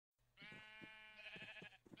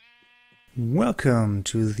Welcome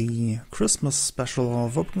to the Christmas special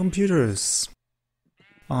of OpenComputers.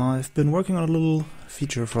 I've been working on a little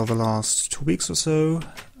feature for the last 2 weeks or so,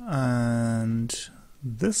 and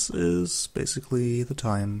this is basically the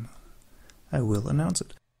time I will announce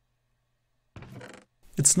it.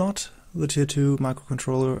 It's not the Tier 2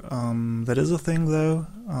 microcontroller. That is a thing though.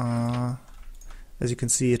 As you can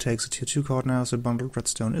see, it takes a Tier 2 card now, so bundled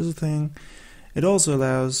redstone is a thing. It also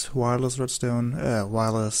allows wireless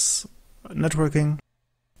wireless networking.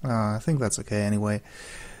 I think that's okay anyway.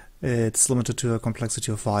 It's limited to a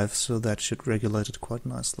complexity of 5, so that should regulate it quite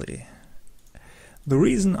nicely. The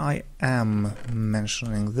reason I am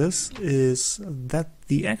mentioning this is that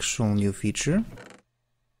the actual new feature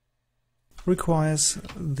requires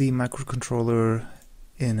the microcontroller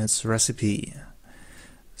in its recipe.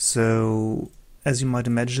 So, as you might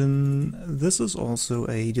imagine, this is also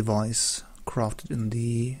a device crafted in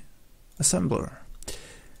the assembler.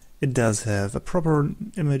 It does have a proper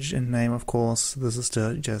image and name, of course. This is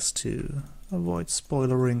just to avoid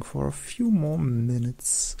spoilering for a few more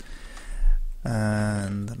minutes.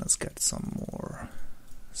 And then let's get some more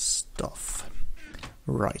stuff.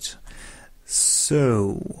 Right.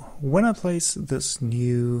 So, when I place this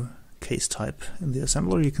new case type in the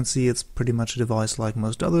assembler, you can see it's pretty much a device like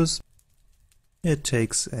most others. It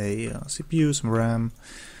takes a CPU, some RAM,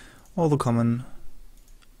 all the common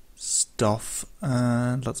stuff,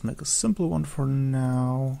 and let's make a simple one for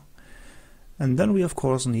now. And then we of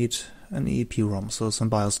course need an EEPROM, so some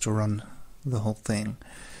BIOS to run the whole thing.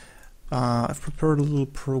 I've prepared a little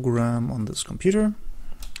program on this computer,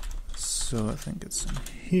 so I think it's in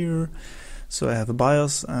here. So I have a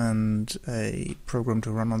BIOS and a program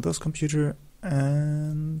to run on this computer,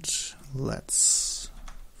 and let's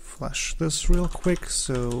flash this real quick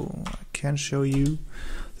so I can show you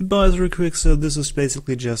the BIOS real quick. So this is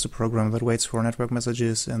basically just a program that waits for network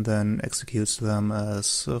messages and then executes them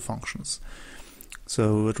as functions.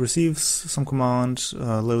 So it receives some command,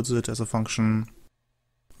 loads it as a function,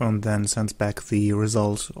 and then sends back the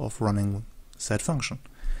result of running said function.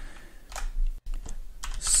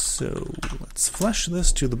 So let's flash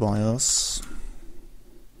this to the BIOS.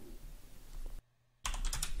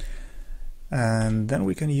 And then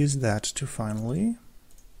we can use that to finally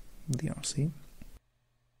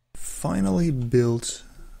build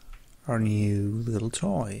our new little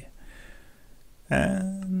toy.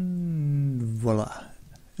 And voila!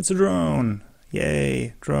 It's a drone!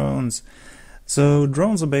 Yay, drones! So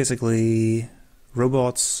drones are basically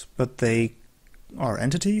robots, but they are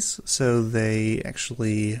entities, so they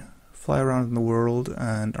actually fly around in the world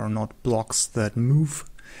and are not blocks that move.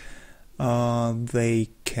 They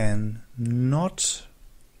can not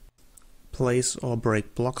place or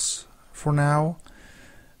break blocks for now,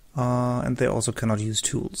 and they also cannot use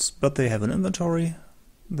tools, but they have an inventory.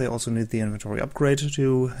 They also need the inventory upgrade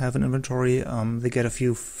to have an inventory. They get a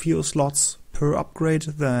fewer slots per upgrade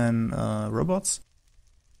than robots.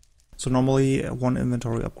 So normally one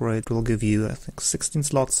inventory upgrade will give you, I think, 16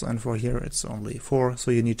 slots, and for here it's only 4,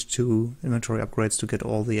 so you need 2 inventory upgrades to get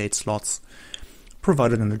all the 8 slots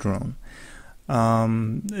provided in the drone.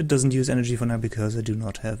 It doesn't use energy for now because I do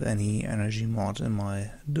not have any energy mod in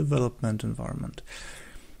my development environment.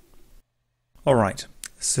 Alright,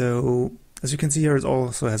 so as you can see here, it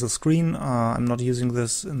also has a screen. I'm not using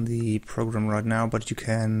this in the program right now, but you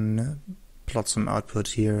can plot some output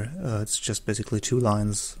here. It's just basically 2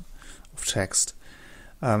 lines of text.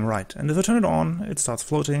 Right, and if I turn it on, it starts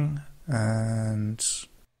floating, and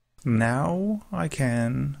now I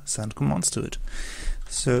can send commands to it.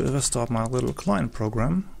 So if I start my little client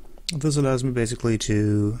program, this allows me basically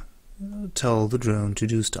to tell the drone to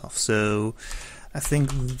do stuff. So I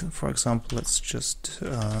think, for example, let's just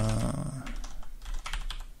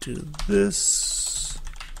do this.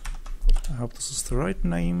 I hope this is the right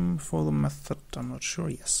name for the method, I'm not sure.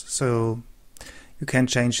 Yes. So you can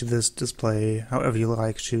change this display however you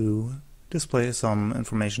like to display some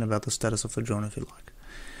information about the status of the drone if you like.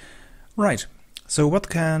 Right. So what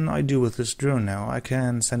can I do with this drone now? I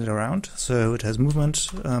can send it around, so it has movement.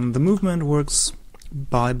 The movement works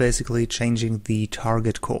by basically changing the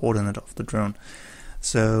target coordinate of the drone.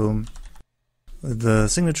 So the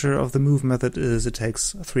signature of the move method is it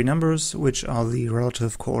takes 3 numbers, which are the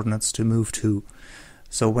relative coordinates to move to.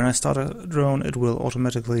 So when I start a drone, it will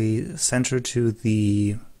automatically center to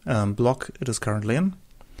the block it is currently in.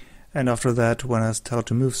 And after that, when I tell it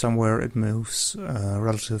to move somewhere, it moves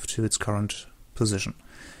relative to its current position.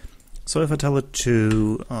 So if I tell it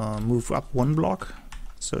to move up 1 block,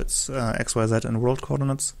 so it's X, Y, Z in world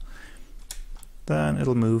coordinates, then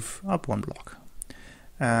it'll move up 1 block.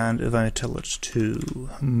 And if I tell it to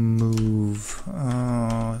move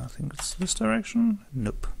think it's this direction.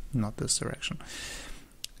 Nope, not this direction.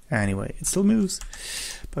 Anyway, it still moves,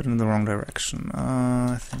 but in the wrong direction.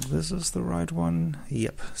 I think this is the right one.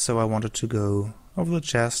 Yep, so I wanted to go over the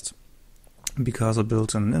chest because I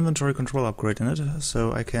built an inventory control upgrade in it,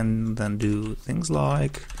 so I can then do things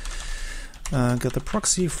like get the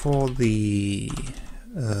proxy for the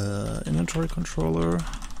inventory controller,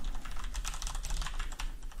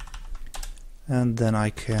 and then I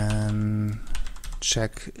can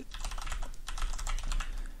check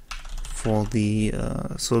for the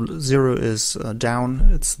so 0 is down,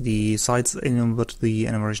 it's the sides enum, but the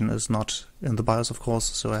enumeration is not in the BIOS, of course,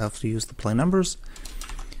 so I have to use the plain numbers.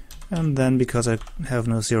 And then because I have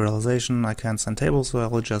no serialization, I can't send tables, so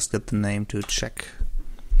I'll just get the name to check.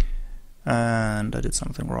 And I did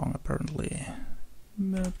something wrong, apparently.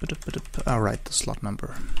 Right, the slot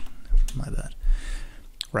number. My bad.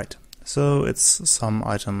 Right, so it's some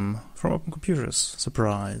item from OpenComputers.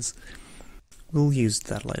 Surprise. We'll use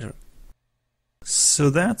that later. So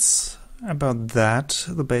that's about that,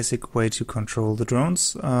 the basic way to control the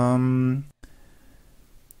drones.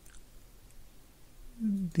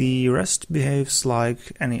 The rest behaves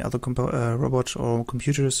like any other robot or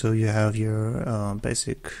computer, so you have your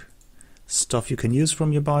basic stuff you can use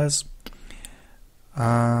from your BIOS.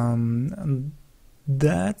 And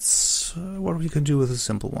that's what we can do with a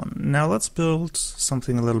simple one. Now let's build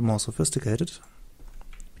something a little more sophisticated.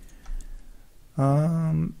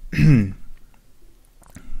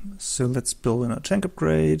 So let's build in a tank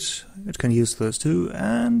upgrade. It can use those two,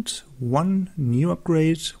 and one new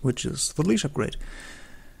upgrade, which is the leash upgrade.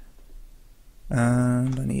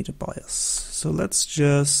 And I need a BIOS. So let's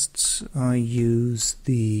just use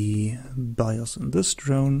the BIOS in this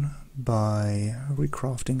drone by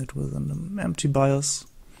recrafting it with an empty BIOS.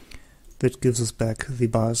 That gives us back the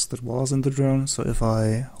BIOS that was in the drone. So if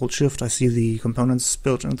I hold shift, I see the components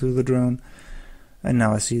built into the drone. And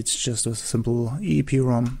now I see it's just a simple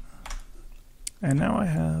EEPROM. And now I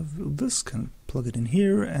have this, can plug it in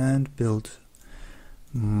here and build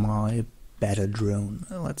my better drone.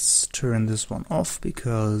 Let's turn this one off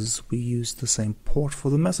because we used the same port for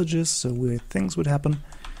the messages, so weird things would happen.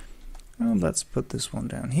 And let's put this one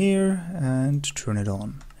down here and turn it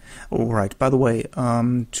on. Alright, by the way,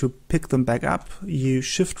 to pick them back up, you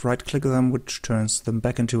shift right click them, which turns them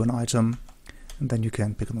back into an item, and then you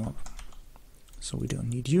can pick them up. So we don't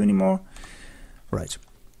need you anymore. Right.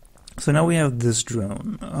 So now we have this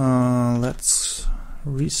drone. Let's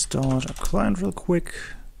restart our client real quick.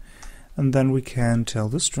 And then we can tell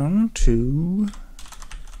this drone to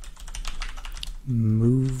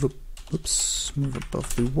move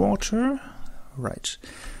above the water. Right.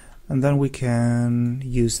 And then we can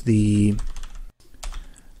use the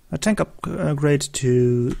tank upgrade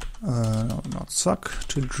to not suck,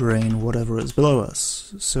 to drain whatever is below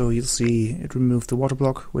us. So you'll see it removed the water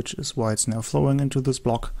block, which is why it's now flowing into this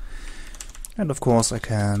block. And of course I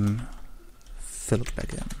can fill it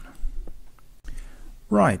back in.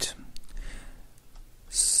 Right.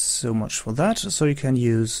 So much for that. So you can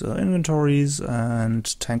use inventories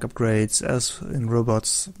and tank upgrades as in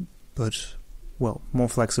robots, but well, more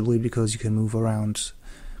flexibly because you can move around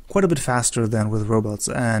quite a bit faster than with robots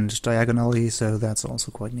and diagonally, so that's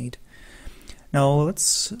also quite neat. Now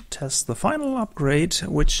let's test the final upgrade,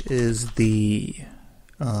 which is the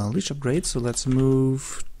leash upgrade. So let's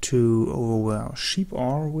move to where our sheep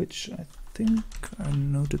are, which I think I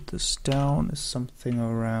noted this down is something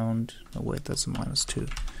around, oh wait, that's a -2.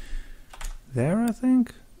 There, I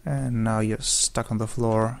think. And now you're stuck on the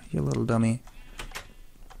floor, you little dummy.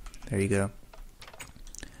 There you go.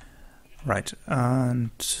 Right,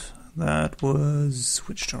 and that was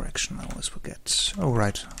which direction? I always forget. Oh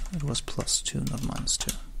right, it was +2, not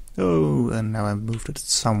 -2. Oh, and now I moved it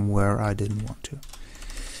somewhere I didn't want to.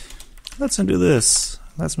 Let's undo this.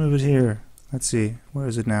 Let's move it here. Let's see, where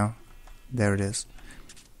is it now? There it is.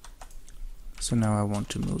 So now I want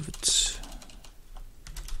to move it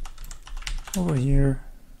over here.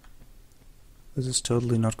 This is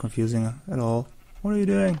totally not confusing at all. What are you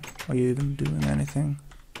doing? Are you even doing anything?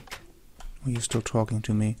 Are you still talking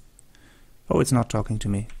to me? Oh, it's not talking to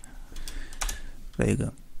me. There you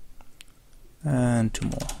go. And 2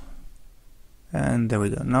 more. And there we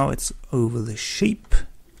go. Now it's over the sheep,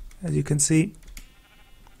 as you can see.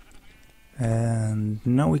 And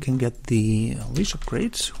now we can get the leash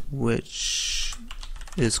upgrade, which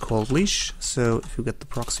is called leash. So if you get the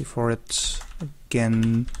proxy for it,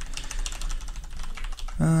 again,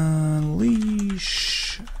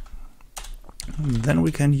 leash. And then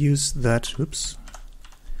we can use that,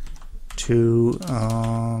 to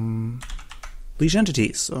leash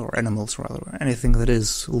entities, or animals rather, anything that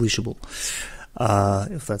is leashable.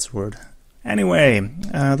 if that's a word. Anyway,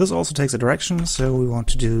 this also takes a direction, so we want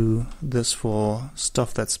to do this for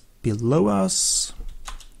stuff that's below us.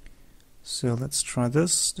 So let's try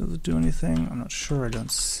this. Does it do anything? I'm not sure, I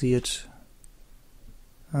don't see it.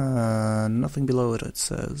 Nothing below it, it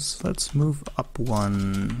says. Let's move up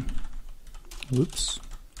one. Whoops.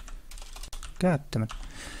 God damn it.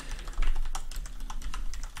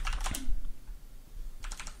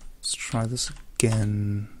 Let's try this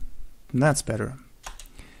again. That's better.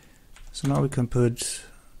 So now we can put,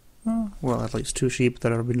 well, at least 2 sheep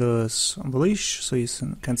that are below us on the leash, so you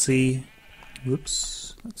can see.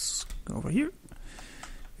 Whoops. Let's go over here.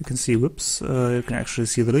 You can see, whoops, you can actually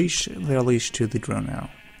see the leash. They are leashed to the drone now.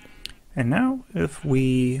 And now, if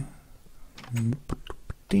we...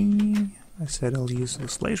 I said I'll use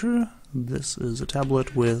this later. This is a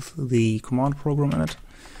tablet with the command program in it.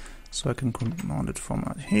 So I can command it from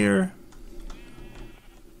out here.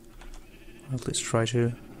 Or at least try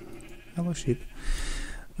to. Hello, sheep.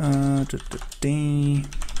 I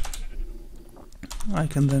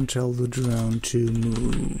can then tell the drone to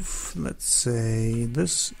move. Let's say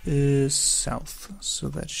this is south, so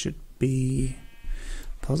that should be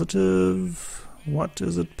positive. What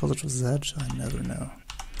is it? Positive Z? I never know.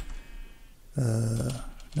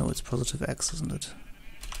 No, it's positive X, isn't it?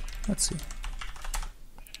 Let's see.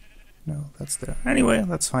 No, that's there. Anyway,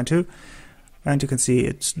 that's fine too. And you can see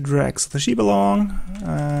it drags the sheep along.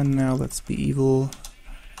 And now let's be evil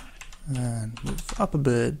and move up a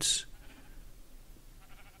bit.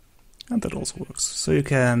 And that also works. So you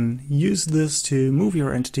can use this to move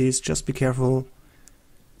your entities. Just be careful,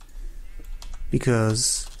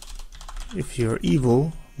 because if you're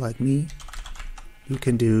evil, like me, you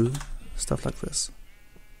can do stuff like this.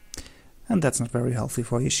 And that's not very healthy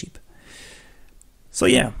for your sheep. So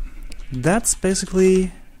yeah, that's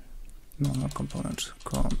basically... No, not component.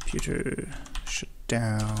 Computer shut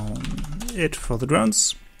down it for the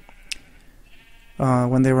drones.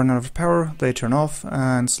 When they run out of power, they turn off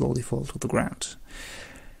and slowly fall to the ground.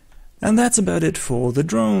 And that's about it for the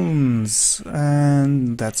drones.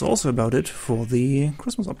 And that's also about it for the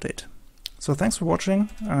Christmas update. So thanks for watching,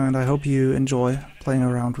 and I hope you enjoy playing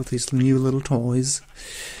around with these new little toys.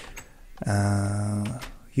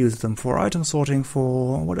 Use them for item sorting,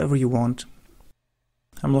 for whatever you want.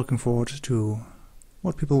 I'm looking forward to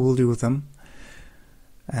what people will do with them.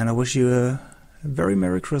 And I wish you a very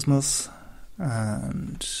Merry Christmas,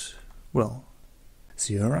 and, well,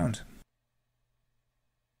 see you around.